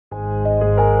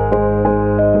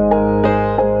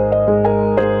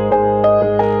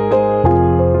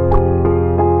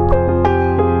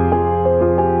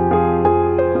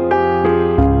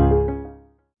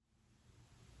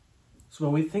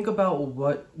think about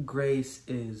what grace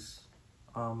is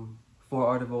for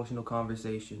our devotional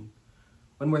conversation,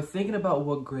 when we're thinking about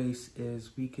what grace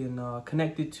is, we can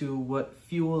connect it to what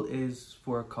fuel is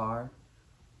for a car,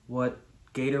 what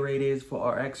Gatorade is for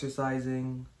our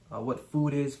exercising, what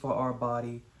food is for our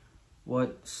body,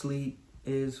 what sleep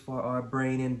is for our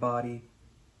brain and body.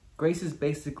 Grace is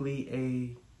basically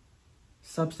a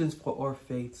substance for our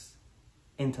faith's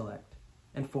intellect,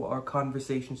 and for our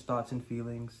conversations, thoughts, and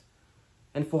feelings,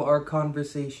 and for our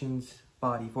conversations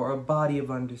body, for our body of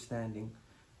understanding.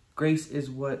 Grace is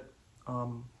what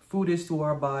food is to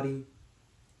our body,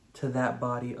 to that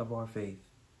body of our faith.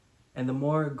 And the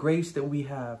more grace that we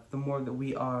have, the more that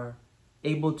we are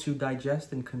able to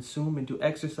digest and consume and to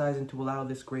exercise and to allow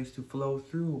this grace to flow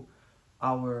through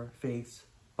our faith's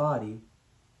body,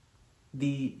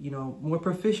 the more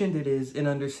proficient it is in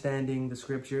understanding the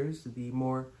scriptures, the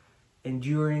more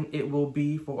enduring it will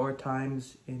be for our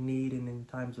times in need and in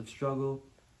times of struggle,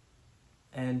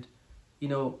 and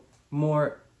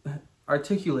more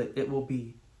articulate it will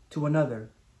be to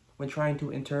another when trying to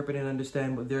interpret and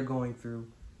understand what they're going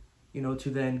through, to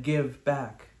then give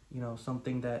back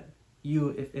something that you,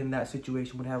 if in that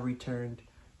situation, would have returned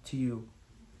to you.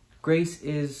 Grace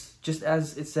is, just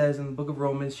as it says in the book of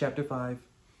Romans chapter 5,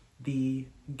 the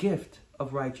gift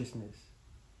of righteousness.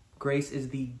 Grace is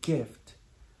the gift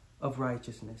of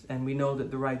righteousness. And we know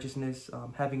that the righteousness,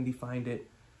 having defined it,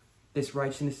 this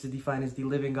righteousness is defined as the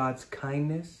living God's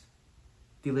kindness,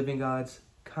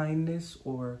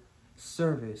 or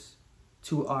service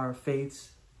to our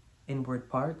faith's inward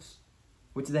parts,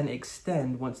 which then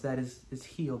extend, once that is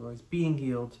healed or is being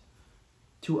healed,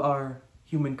 to our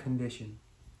human condition.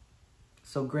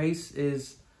 So grace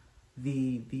is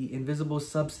the invisible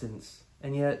substance,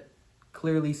 and yet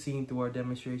clearly seen through our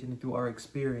demonstration and through our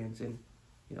experience in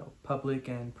public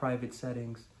and private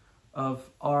settings, of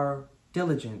our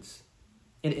diligence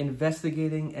in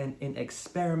investigating and in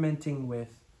experimenting with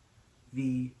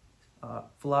the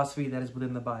philosophy that is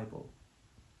within the Bible.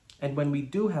 And when we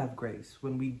do have grace,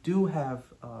 when we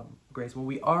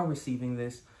are receiving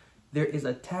this, there is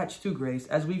attached to grace,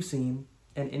 as we've seen,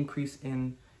 an increase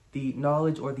in the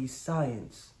knowledge or the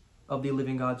science of the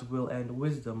living God's will and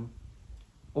wisdom,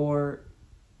 or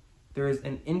there is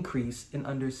an increase in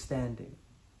understanding.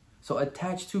 So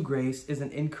attached to grace is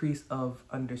an increase of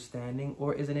understanding,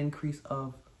 or is an increase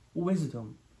of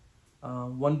wisdom.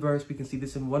 One verse, we can see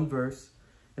this in one verse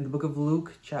in the book of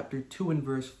Luke chapter 2 and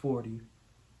verse 40.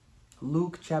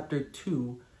 Luke chapter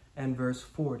 2 and verse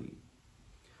 40.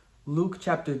 Luke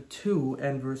chapter 2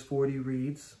 and verse 40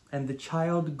 reads, "And the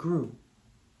child grew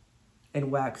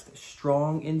and waxed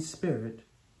strong in spirit,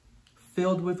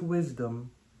 filled with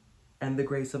wisdom, and the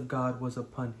grace of God was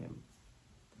upon him."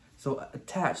 So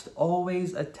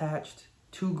always attached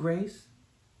to grace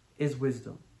is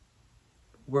wisdom.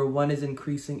 Where one is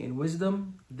increasing in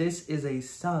wisdom, this is a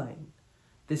sign.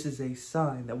 This is a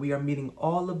sign that we are meeting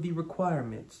all of the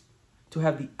requirements to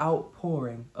have the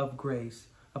outpouring of grace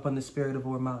upon the spirit of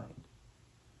our mind.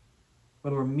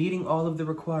 When we're meeting all of the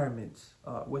requirements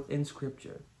within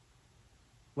Scripture,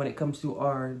 when it comes to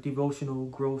our devotional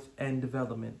growth and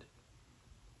development,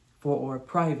 for our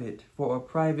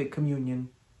private communion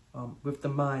with the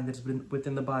mind that's been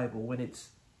within the Bible, when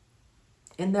it's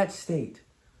in that state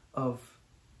of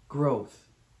growth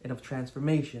and of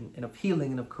transformation and of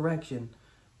healing and of correction,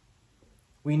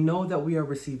 we know that we are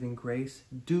receiving grace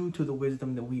due to the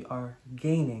wisdom that we are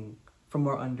gaining from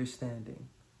our understanding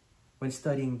when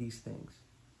studying these things.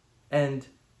 And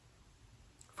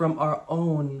from our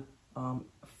own,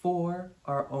 for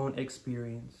our own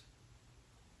experience,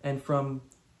 and from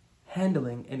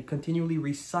handling and continually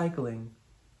recycling,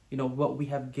 what we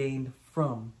have gained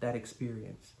from that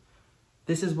experience.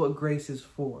 This is what grace is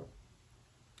for.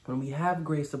 When we have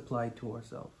grace applied to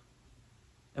ourselves,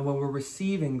 and when we're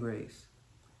receiving grace,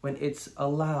 when it's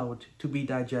allowed to be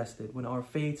digested, when our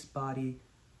faith's body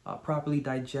properly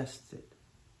digests it,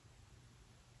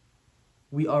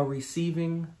 we are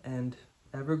receiving and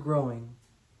ever growing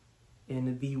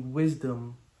in the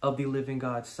wisdom of the living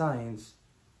God science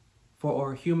for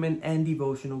our human and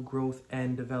devotional growth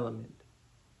and development.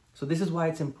 So this is why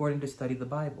it's important to study the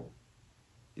Bible.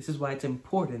 This is why it's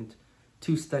important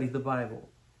to study the Bible.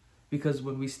 Because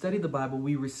when we study the Bible,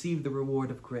 we receive the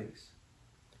reward of grace.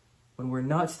 When we're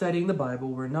not studying the Bible,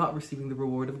 we're not receiving the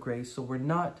reward of grace. So we're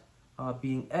not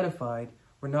being edified.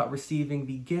 We're not receiving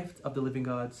the gift of the living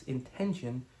God's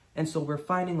intention. And so we're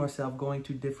finding ourselves going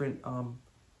to different,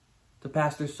 to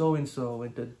pastor so-and-so,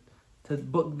 and to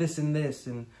book this and this,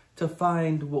 and to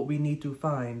find what we need to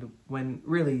find, when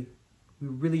really, we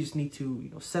really just need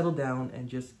to settle down and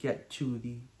just get to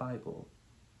the Bible.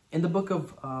 In the book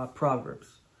of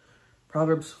Proverbs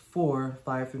 4,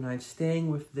 5 through 9, staying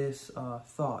with this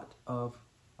thought of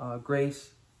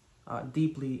grace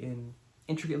deeply and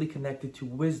intricately connected to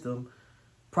wisdom,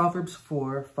 Proverbs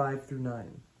 4, 5 through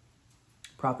 9.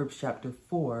 Proverbs chapter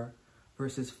 4,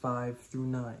 verses 5 through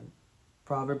 9.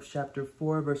 Proverbs chapter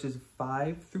 4, verses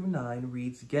 5 through 9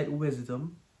 reads, "Get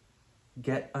wisdom,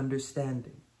 get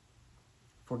understanding.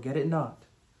 Forget it not,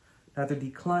 neither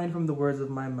decline from the words of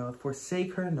my mouth.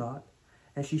 Forsake her not,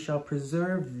 and she shall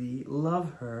preserve thee.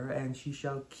 Love her, and she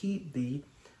shall keep thee.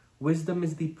 Wisdom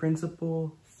is the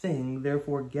principal thing,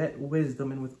 therefore get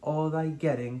wisdom, and with all thy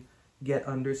getting, get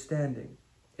understanding.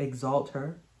 Exalt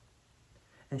her,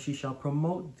 and she shall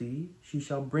promote thee. She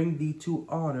shall bring thee to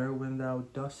honor when thou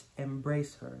dost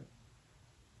embrace her.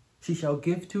 She shall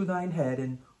give to thine head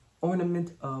an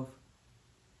ornament of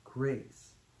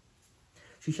grace.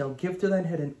 She shall give to thine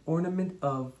head an ornament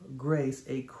of grace.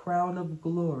 A crown of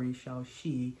glory shall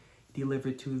she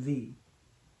deliver to thee."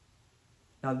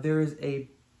 Now there is a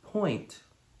point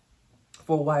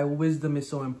for why wisdom is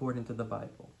so important to the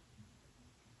Bible.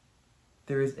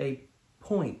 There is a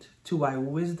point to why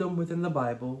wisdom within the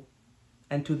Bible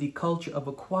and to the culture of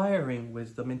acquiring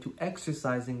wisdom and to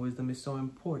exercising wisdom is so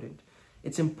important.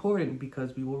 It's important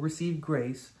because we will receive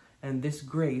grace, and this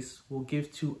grace will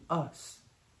give to us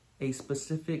a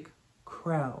specific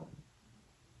crown.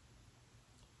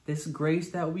 This grace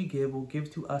that we give will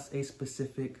give to us a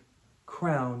specific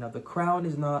crown. Now, the crown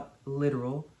is not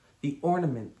literal. The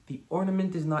ornament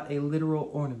is not a literal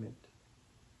ornament.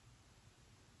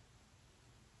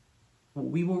 What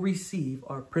we will receive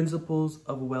are principles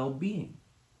of well-being.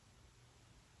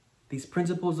 These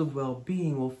principles of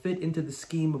well-being will fit into the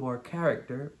scheme of our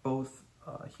character, both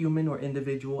human or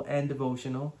individual and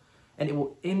devotional, and it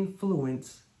will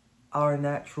influence our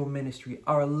natural ministry,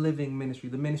 our living ministry,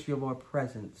 the ministry of our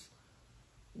presence,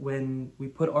 when we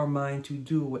put our mind to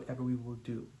do whatever we will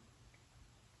do.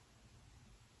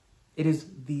 It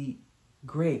is the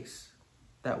grace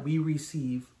that we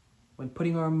receive when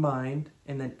putting our mind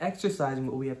and then exercising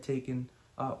what we have taken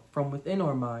from within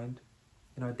our mind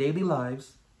in our daily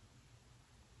lives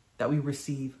that we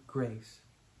receive grace.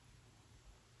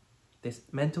 This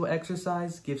mental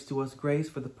exercise gives to us grace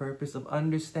for the purpose of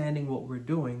understanding what we're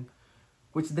doing,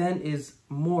 which then is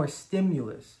more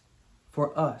stimulus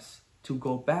for us to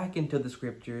go back into the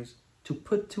scriptures, to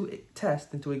put to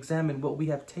test and to examine what we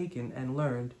have taken and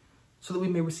learned so that we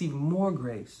may receive more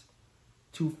grace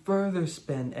to further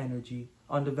spend energy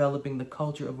on developing the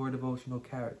culture of our devotional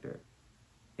character.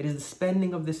 It is the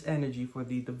spending of this energy for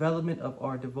the development of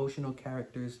our devotional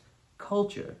character's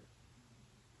culture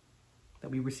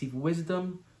that we receive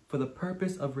wisdom for the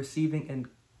purpose of receiving a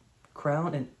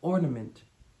crown and ornament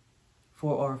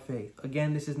for our faith.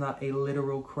 Again, this is not a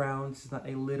literal crown. This is not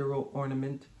a literal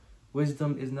ornament.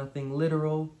 Wisdom is nothing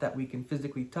literal that we can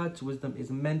physically touch. Wisdom is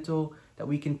mental that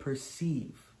we can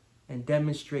perceive and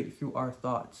demonstrate through our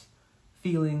thoughts,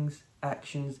 feelings,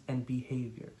 actions, and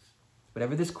behaviors.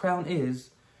 Whatever this crown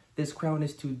is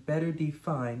to better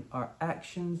define our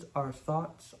actions, our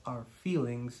thoughts, our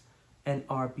feelings, and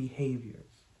our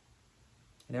behaviors.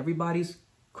 And everybody's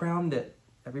crown, that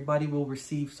everybody will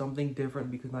receive something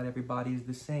different because not everybody is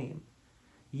the same.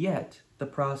 Yet, the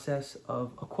process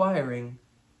of acquiring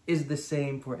is the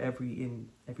same for every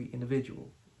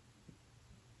individual.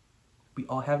 We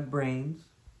all have brains.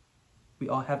 We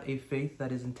all have a faith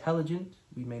that is intelligent.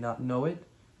 We may not know it.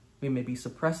 We may be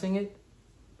suppressing it,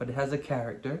 but it has a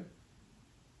character.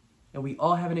 And we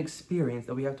all have an experience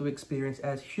that we have to experience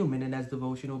as human and as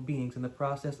devotional beings. And the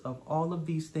process of all of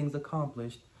these things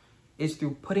accomplished is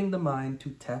through putting the mind to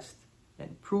test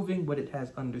and proving what it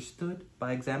has understood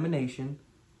by examination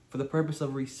for the purpose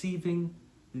of receiving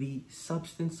the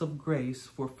substance of grace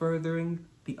for furthering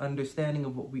the understanding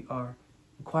of what we are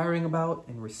inquiring about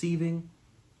and receiving,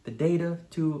 the data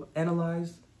to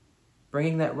analyze,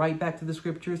 bringing that right back to the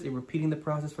scriptures and repeating the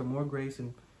process for more grace,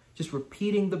 and just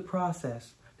repeating the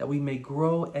process that we may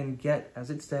grow and get, as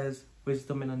it says,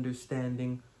 wisdom and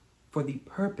understanding for the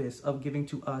purpose of giving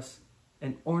to us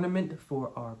an ornament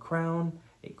for our crown,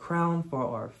 a crown for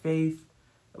our faith,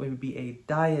 that would be a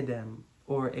diadem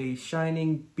or a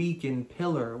shining beacon,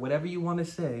 pillar, whatever you want to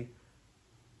say,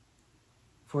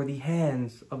 for the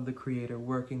hands of the Creator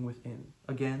working within.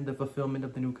 Again, the fulfillment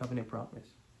of the new covenant promise.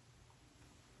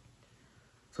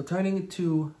 So turning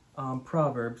to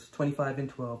Proverbs 25 and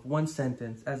 12, one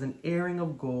sentence: "As an earring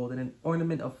of gold and an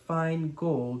ornament of fine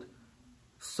gold,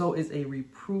 so is a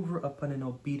reprover upon an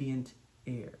obedient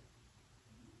heir."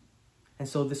 And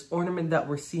so this ornament that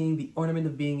we're seeing, the ornament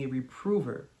of being a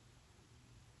reprover,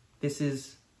 this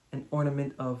is an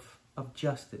ornament of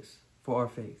justice for our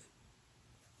faith.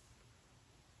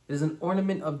 It is an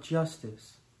ornament of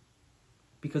justice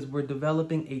because we're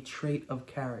developing a trait of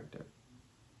character.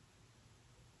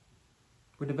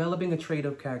 We're developing a trait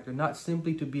of character, not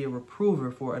simply to be a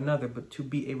reprover for another, but to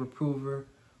be a reprover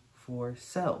for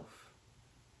self.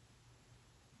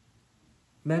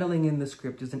 Meddling in the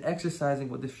scriptures and exercising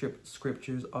what the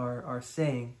scriptures are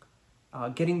saying,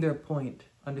 getting their point,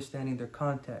 understanding their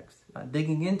context,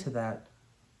 digging into that,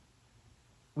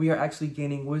 we are actually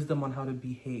gaining wisdom on how to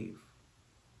behave.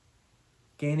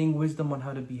 Gaining wisdom on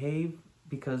how to behave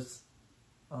because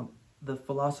the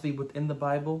philosophy within the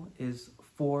Bible is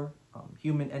for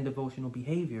human and devotional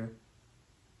behavior.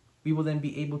 We will then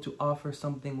be able to offer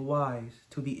something wise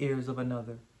to the ears of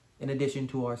another in addition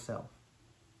to ourselves.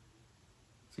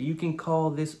 So you can call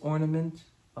this ornament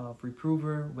of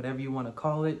reprover, whatever you want to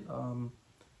call it,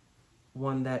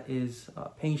 one that is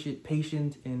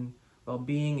patient in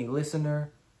being a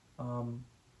listener.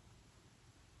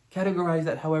 Categorize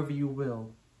that however you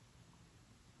will.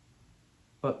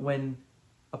 But when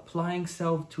applying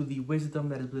self to the wisdom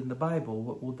that is within the Bible,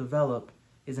 what will develop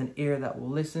is an ear that will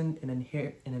listen and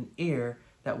an ear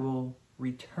that will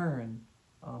return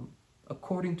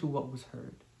according to what was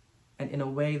heard. And in a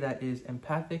way that is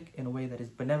empathic, in a way that is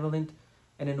benevolent,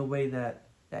 and in a way that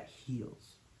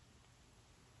heals.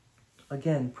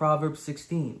 Again, Proverbs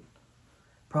 16.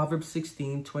 Proverbs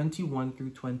 16, 21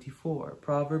 through 24.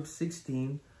 Proverbs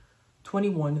 16,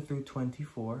 21 through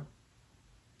 24.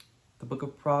 The book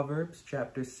of Proverbs,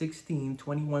 chapter 16,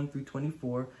 21 through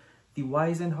 24. The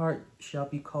wise in heart shall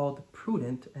be called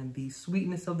prudent, and the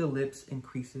sweetness of the lips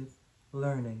increaseth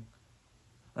learning.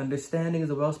 Understanding is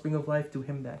the wellspring of life to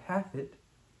him that hath it,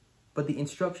 but the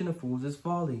instruction of fools is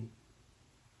folly.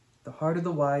 The heart of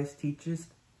the wise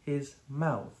teacheth his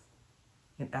mouth,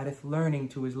 and addeth learning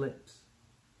to his lips.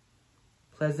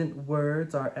 Pleasant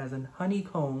words are as an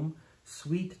honeycomb,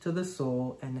 sweet to the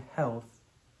soul, and health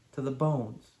to the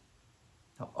bones.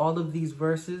 Now, all of these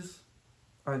verses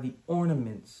are the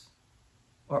ornaments,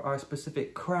 or are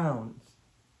specific crowns,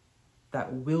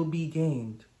 that will be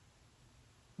gained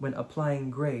when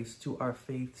applying grace to our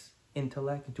faith's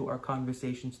intellect and to our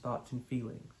conversations, thoughts, and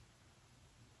feelings.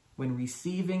 When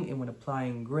receiving and when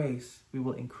applying grace, we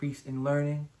will increase in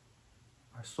learning,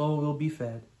 our soul will be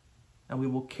fed, and we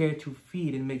will care to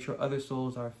feed and make sure other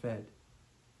souls are fed.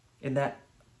 And that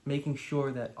making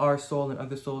sure that our soul and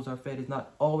other souls are fed is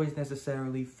not always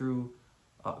necessarily through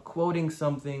quoting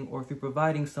something or through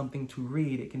providing something to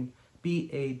read. It can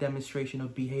be a demonstration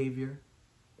of behavior.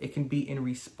 It can be in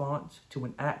response to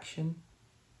an action,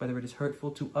 whether it is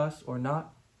hurtful to us or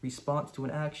not, response to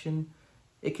an action.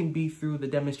 It can be through the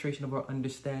demonstration of our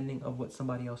understanding of what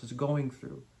somebody else is going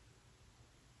through.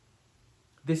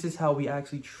 This is how we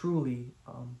actually truly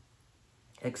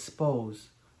expose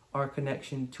our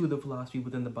connection to the philosophy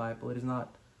within the Bible. It is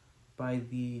not by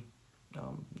the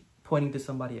pointing to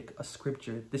somebody a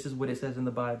scripture. This is what it says in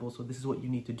the Bible, so this is what you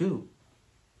need to do.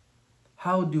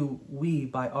 How do we,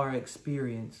 by our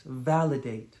experience,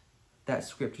 validate that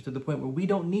scripture to the point where we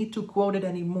don't need to quote it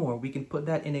anymore? We can put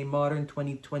that in a modern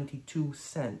 2022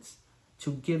 sense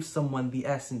to give someone the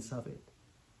essence of it,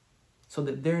 so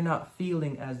that they're not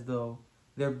feeling as though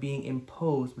they're being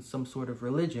imposed with some sort of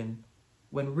religion,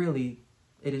 when really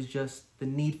it is just the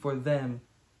need for them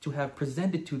to have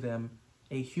presented to them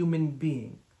a human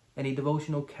being and a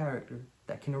devotional character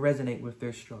that can resonate with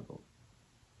their struggle.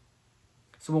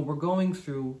 So when we're going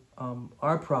through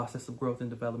our process of growth and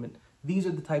development, these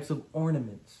are the types of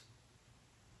ornaments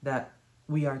that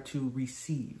we are to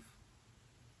receive.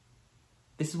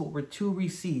 This is what we're to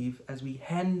receive as we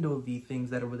handle the things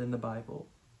that are within the Bible,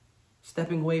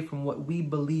 stepping away from what we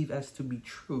believe as to be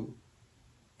true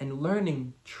and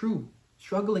learning true,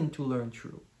 struggling to learn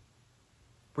true.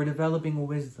 We're developing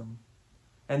wisdom,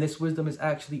 and this wisdom is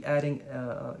actually adding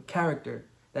a character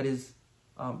that is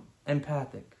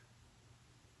empathic.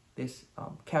 This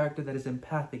character that is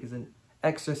empathic is an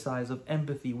exercise of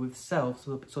empathy with self,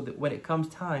 so that when it comes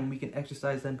time, we can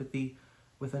exercise empathy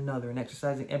with another. And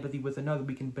exercising empathy with another,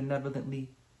 we can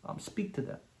benevolently speak to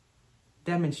them,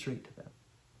 demonstrate to them,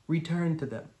 return to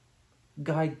them,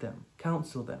 guide them,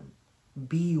 counsel them,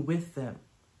 be with them.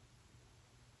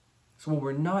 So when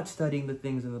we're not studying the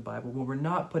things in the Bible, when we're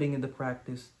not putting into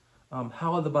practice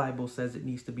how the Bible says it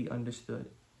needs to be understood,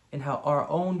 and how our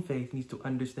own faith needs to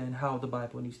understand how the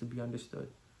Bible needs to be understood,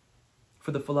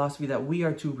 for the philosophy that we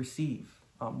are to receive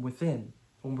within,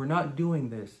 when we're not doing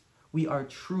this, we are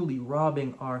truly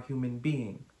robbing our human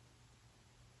being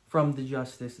from the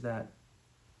justice that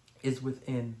is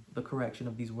within the correction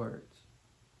of these words,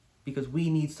 because we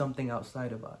need something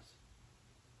outside of us.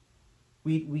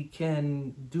 We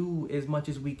can do as much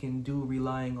as we can do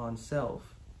relying on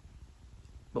self.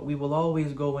 But we will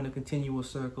always go in a continual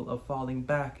circle of falling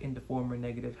back into former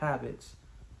negative habits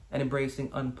and embracing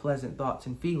unpleasant thoughts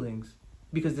and feelings,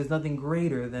 because there's nothing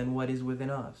greater than what is within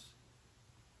us.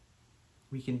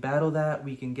 We can battle that,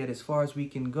 we can get as far as we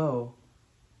can go,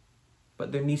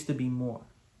 but there needs to be more.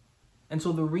 And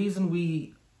so the reason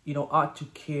we, ought to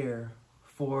care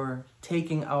for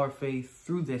taking our faith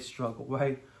through this struggle,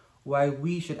 right? Why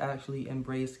we should actually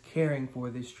embrace caring for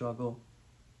this struggle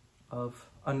of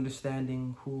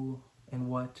understanding who and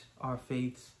what our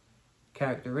faith's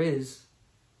character is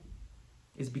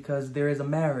because there is a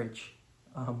marriage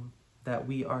that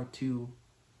we are to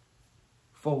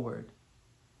forward.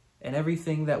 And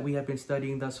everything that we have been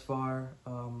studying thus far,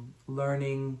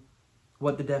 learning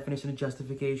what the definition of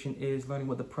justification is, learning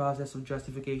what the process of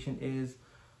justification is,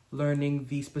 learning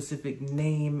the specific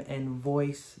name and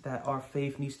voice that our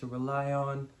faith needs to rely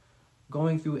on,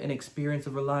 going through an experience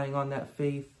of relying on that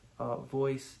faith,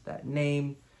 voice, that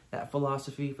name, that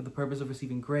philosophy for the purpose of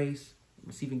receiving grace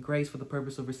for the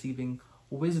purpose of receiving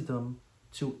wisdom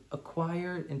to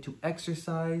acquire and to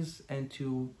exercise and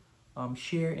to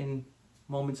share in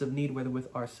moments of need, whether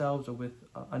with ourselves or with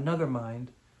another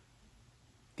mind.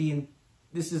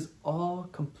 This is all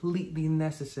completely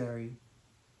necessary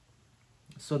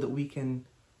so that we can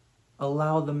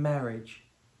allow the marriage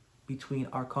between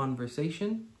our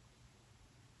conversation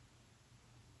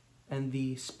and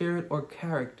the spirit or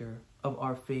character of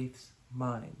our faith's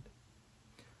mind.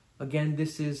 Again,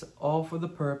 this is all for the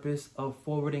purpose of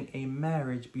forwarding a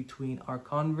marriage between our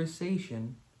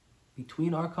conversation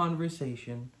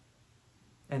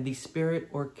and the spirit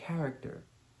or character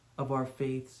of our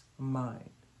faith's mind.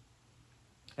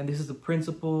 And this is a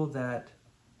principle that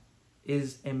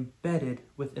is embedded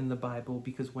within the Bible,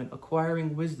 because when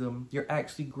acquiring wisdom, you're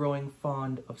actually growing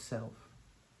fond of self.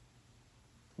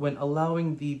 When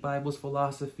allowing the Bible's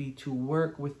philosophy to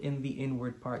work within the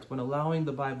inward parts, when allowing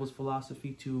the Bible's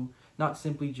philosophy to not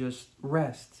simply just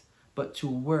rest, but to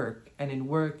work, and in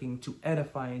working to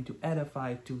edify, and to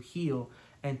edify to heal,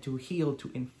 and to heal to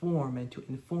inform, and to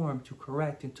inform to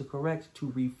correct, and to correct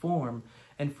to reform,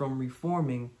 and from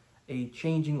reforming a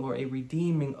changing or a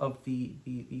redeeming of the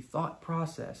thought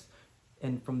process,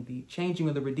 and from the changing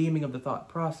or the redeeming of the thought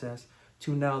process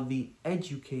to now the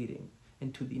educating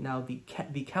and to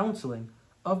the counseling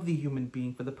of the human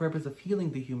being for the purpose of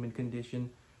healing the human condition.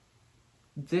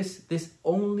 This is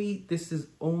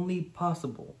only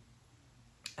possible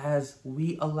as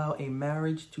we allow a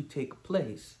marriage to take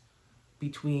place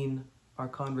between our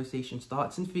conversation's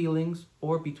thoughts and feelings,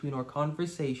 or between our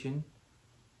conversation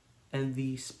and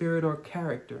the spirit or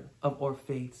character of our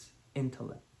faith's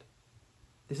intellect.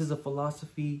 This is a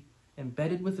philosophy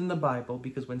embedded within the Bible,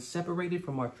 because when separated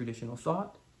from our traditional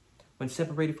thought, when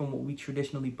separated from what we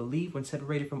traditionally believe, when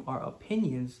separated from our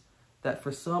opinions, that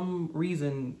for some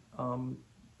reason,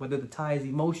 whether the tie is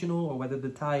emotional or whether the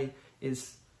tie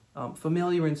is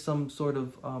familiar in some sort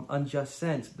of unjust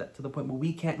sense, that to the point where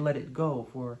we can't let it go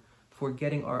for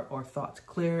getting our thoughts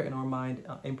clear and our mind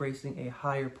embracing a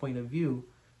higher point of view,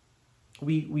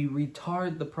 we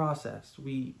retard the process.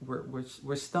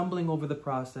 We're stumbling over the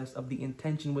process of the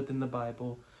intention within the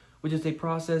Bible, which is a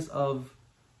process of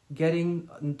getting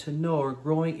to know or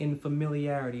growing in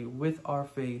familiarity with our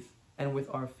faith and with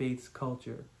our faith's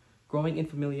culture. Growing in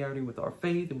familiarity with our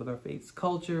faith and with our faith's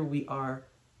culture, we are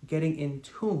getting in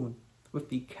tune with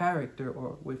the character,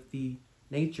 or with the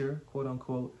nature, quote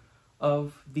unquote,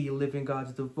 of the living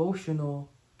God's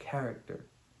devotional character.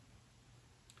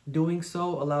 Doing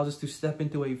so allows us to step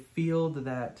into a field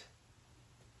that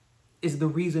is the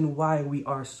reason why we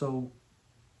are so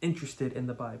interested in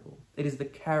the Bible. It is the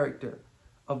character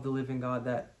of the living God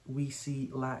that we see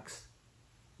lacks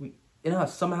in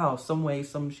us somehow, some way,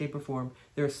 some shape or form.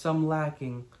 There is some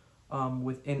lacking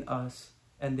within us,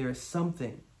 and there is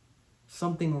something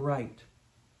right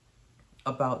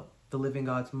about the living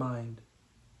God's mind,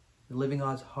 the living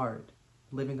God's heart,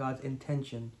 the living God's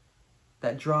intention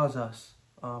that draws us,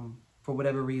 for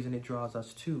whatever reason it draws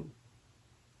us to.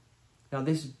 Now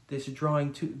this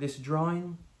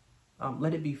drawing,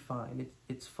 let it be fine.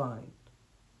 It's fine.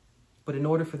 But in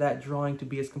order for that drawing to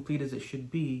be as complete as it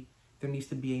should be, there needs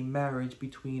to be a marriage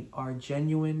between our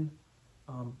genuine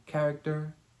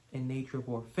character and nature of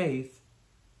our faith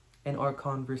and our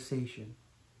conversation,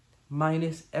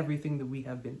 minus everything that we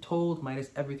have been told, minus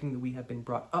everything that we have been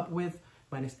brought up with,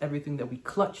 minus everything that we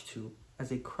clutch to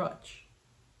as a crutch.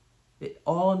 It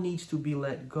all needs to be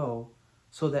let go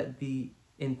so that the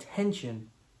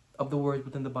intention of the words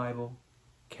within the Bible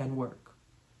can work.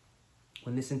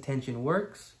 When this intention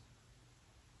works,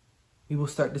 we will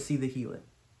start to see the healing.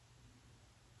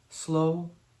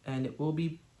 Slow, and it will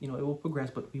be, it will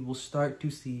progress, but we will start to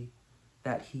see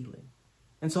that healing.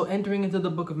 And so entering into the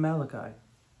book of Malachi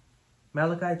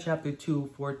chapter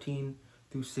 2, 14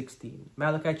 through 16.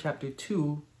 Malachi chapter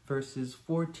 2, verses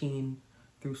 14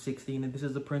 through 16. And this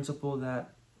is a principle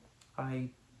that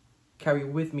I carry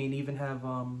with me, and even have,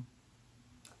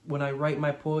 when I write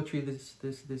my poetry,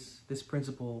 this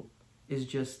principle is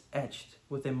just etched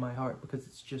within my heart, because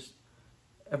it's just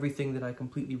everything that I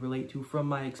completely relate to from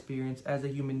my experience as a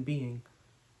human being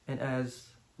and as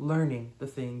learning the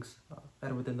things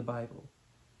that are within the Bible.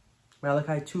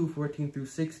 Malachi 2, 14 through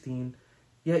 16.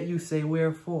 Yet you say,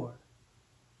 wherefore?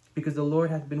 Because the Lord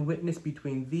hath been witness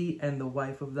between thee and the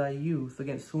wife of thy youth,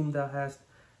 against whom thou hast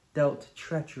dealt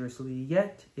treacherously.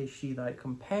 Yet is she thy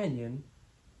companion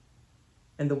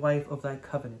and the wife of thy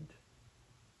covenant.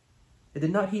 And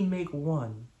did not he make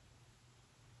one?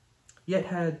 Yet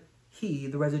had he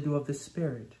the residue of the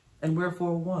Spirit. And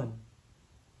wherefore one?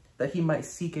 That he might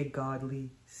seek a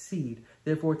godly seed.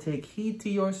 Therefore take heed to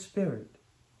your spirit,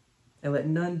 and let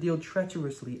none deal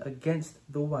treacherously against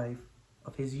the wife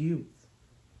of his youth.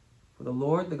 For the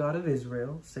Lord, the God of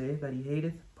Israel, saith that he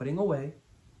hateth putting away.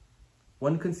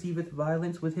 One conceiveth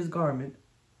violence with his garment,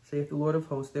 saith the Lord of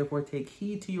hosts. Therefore take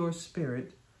heed to your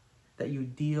spirit, that you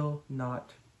deal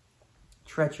not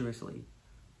treacherously.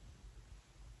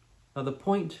 Now the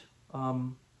point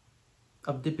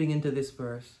of dipping into this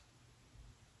verse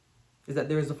is that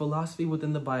there is a philosophy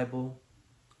within the Bible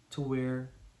to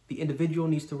where the individual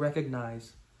needs to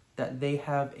recognize that they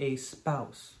have a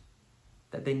spouse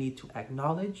that they need to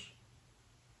acknowledge,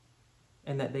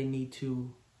 and that they need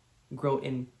to grow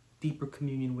in deeper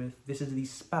communion with. This is the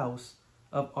spouse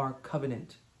of our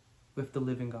covenant with the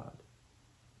living God.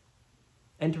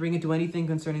 Entering into anything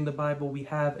concerning the Bible, we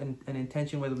have an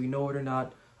intention, whether we know it or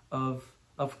not, of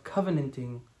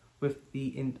covenanting with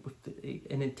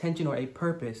an intention or a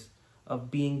purpose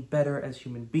of being better as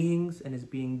human beings and as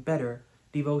being better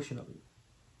devotionally.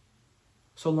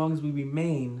 So long as we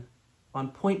remain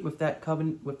on point with that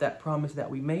covenant, with that promise that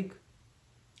we make,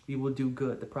 we will do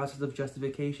good. The process of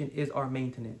justification is our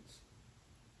maintenance.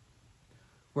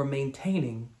 We're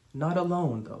maintaining, not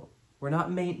alone though. We're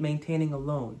not maintaining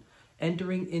alone.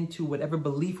 Entering into whatever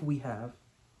belief we have,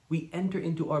 we enter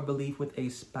into our belief with a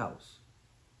spouse.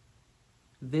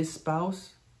 This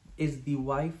spouse is the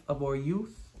wife of our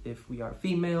youth. If we are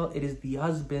female, it is the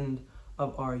husband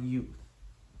of our youth.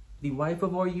 The wife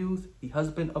of our youth, the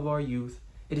husband of our youth,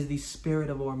 it is the spirit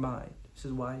of our mind. This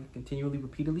is why it continually,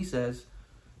 repeatedly says,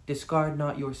 discard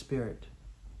not your spirit.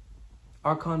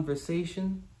 Our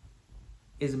conversation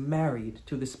is married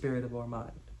to the spirit of our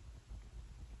mind.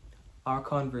 Our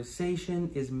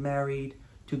conversation is married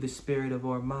to the spirit of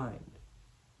our mind.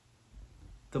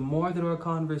 The more that our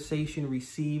conversation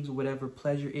receives whatever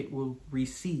pleasure it will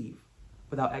receive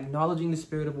without acknowledging the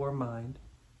spirit of our mind,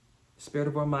 the spirit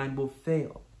of our mind will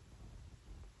fail.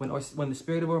 When the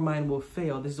spirit of our mind will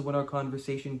fail, this is when our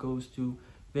conversation goes to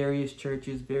various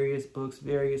churches, various books,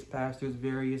 various pastors,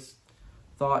 various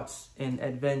thoughts and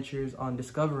adventures on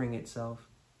discovering itself.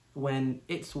 When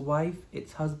its wife,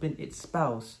 its husband, its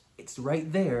spouse, it's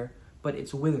right there, but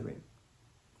it's withering.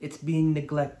 It's being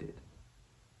neglected.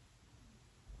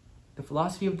 The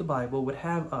philosophy of the Bible would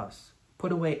have us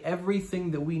put away everything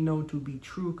that we know to be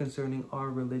true concerning our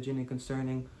religion and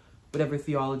concerning whatever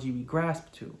theology we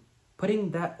grasp to.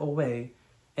 Putting that away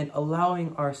and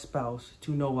allowing our spouse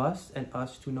to know us and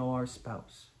us to know our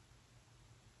spouse.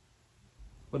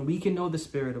 When we can know the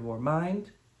spirit of our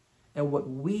mind and what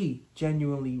we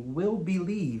genuinely will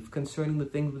believe concerning the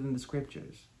things within the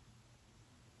scriptures,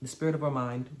 the spirit of our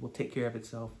mind will take care of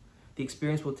itself. The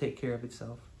experience will take care of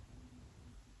itself.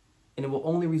 And it will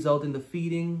only result in the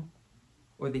feeding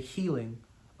or the healing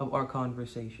of our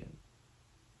conversation.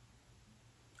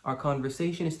 Our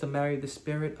conversation is to marry the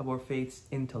spirit of our faith's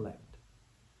intellect.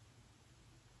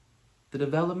 The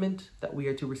development that we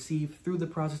are to receive through the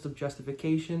process of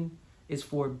justification is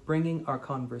for bringing our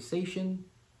conversation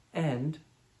and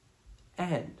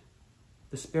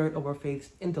the spirit of our faith's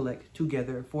intellect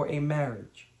together for a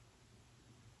marriage.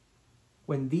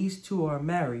 When these two are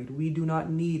married, we do not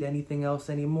need anything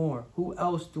else anymore. Who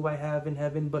else do I have in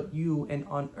heaven but you, and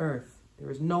on earth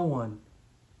there is no one?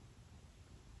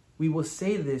 We will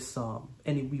say this psalm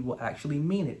and we will actually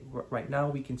mean it. Right now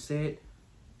we can say it.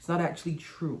 It's not actually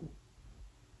true.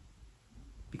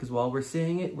 Because while we're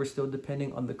saying it, we're still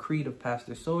depending on the creed of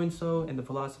Pastor so-and-so and the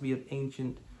philosophy of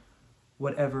ancient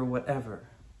whatever.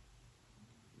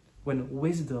 When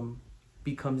wisdom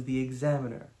becomes the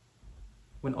examiner,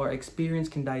 when our experience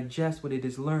can digest what it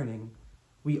is learning,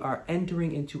 we are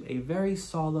entering into a very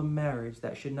solemn marriage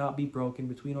that should not be broken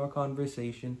between our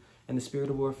conversation and the spirit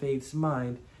of our faith's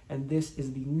mind. And this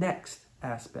is the next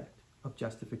aspect of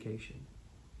justification.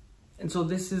 And so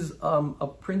this is a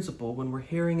principle when we're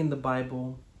hearing in the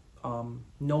Bible,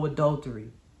 no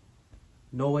adultery,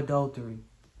 no adultery.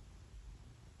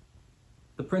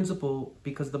 The principle,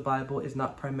 because the Bible is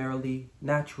not primarily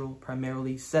natural,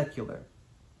 primarily secular.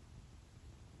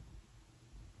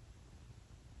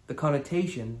 The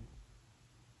connotation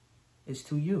is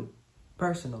to you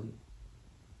personally.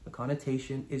 The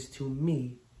connotation is to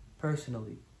me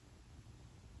personally.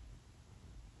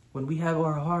 When we have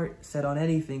our heart set on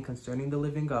anything concerning the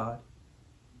living God,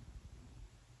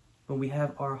 when we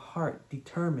have our heart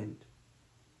determined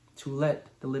to let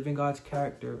the living God's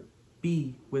character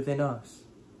be within us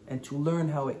and to learn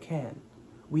how it can,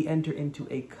 we enter into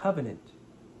a covenant,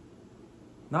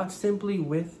 not simply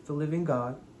with the living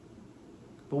God,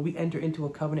 but we enter into a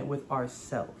covenant with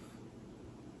ourselves.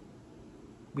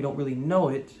 We don't really know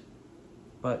it,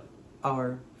 but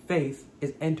our faith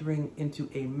is entering into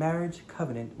a marriage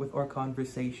covenant with our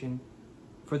conversation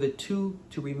for the two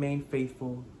to remain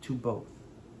faithful to both.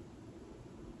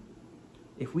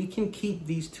 If we can keep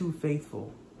these two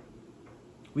faithful,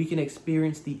 we can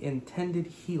experience the intended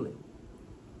healing.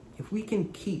 If we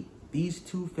can keep these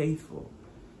two faithful,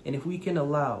 and if we can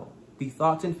allow the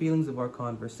thoughts and feelings of our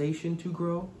conversation to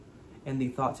grow, and the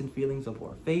thoughts and feelings of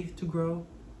our faith to grow,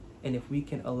 and if we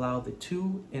can allow the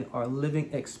two in our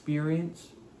living experience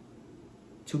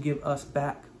to give us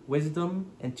back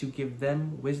wisdom and to give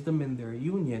them wisdom in their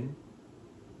union,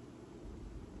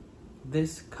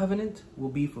 this covenant will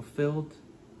be fulfilled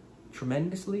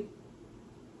tremendously.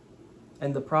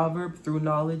 And the proverb, through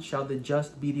knowledge shall the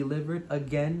just be delivered.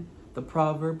 Again, the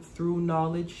proverb, through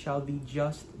knowledge shall the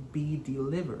just be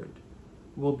delivered,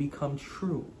 will become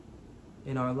true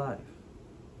in our life.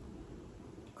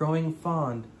 Growing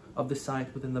fond of the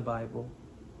science within the Bible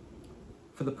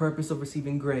for the purpose of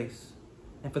receiving grace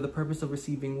and for the purpose of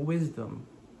receiving wisdom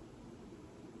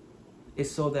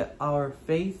is so that our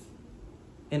faith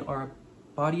and our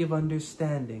body of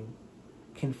understanding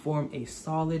can form a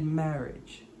solid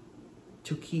marriage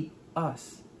to keep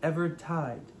us ever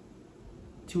tied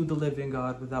to the living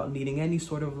God without needing any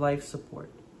sort of life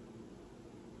support.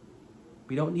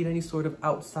 We don't need any sort of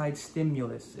outside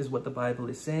stimulus, is what the Bible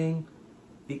is saying.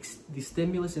 The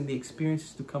stimulus and the experience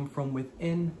is to come from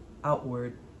within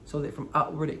outward, so that from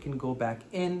outward it can go back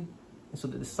in, and so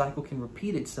that the cycle can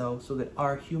repeat itself, so that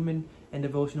our human and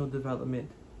devotional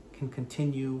development can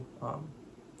continue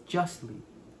justly.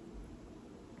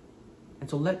 And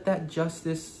so let that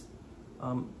justice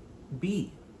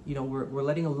be. You know, we're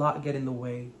letting a lot get in the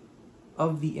way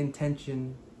of the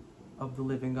intention of the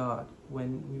living God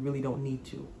when we really don't need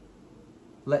to.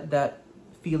 Let that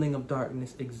feeling of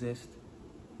darkness exist.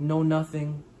 Know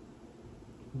nothing.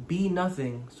 Be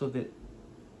nothing, so that,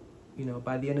 you know,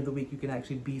 by the end of the week you can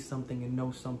actually be something and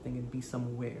know something and be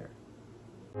somewhere.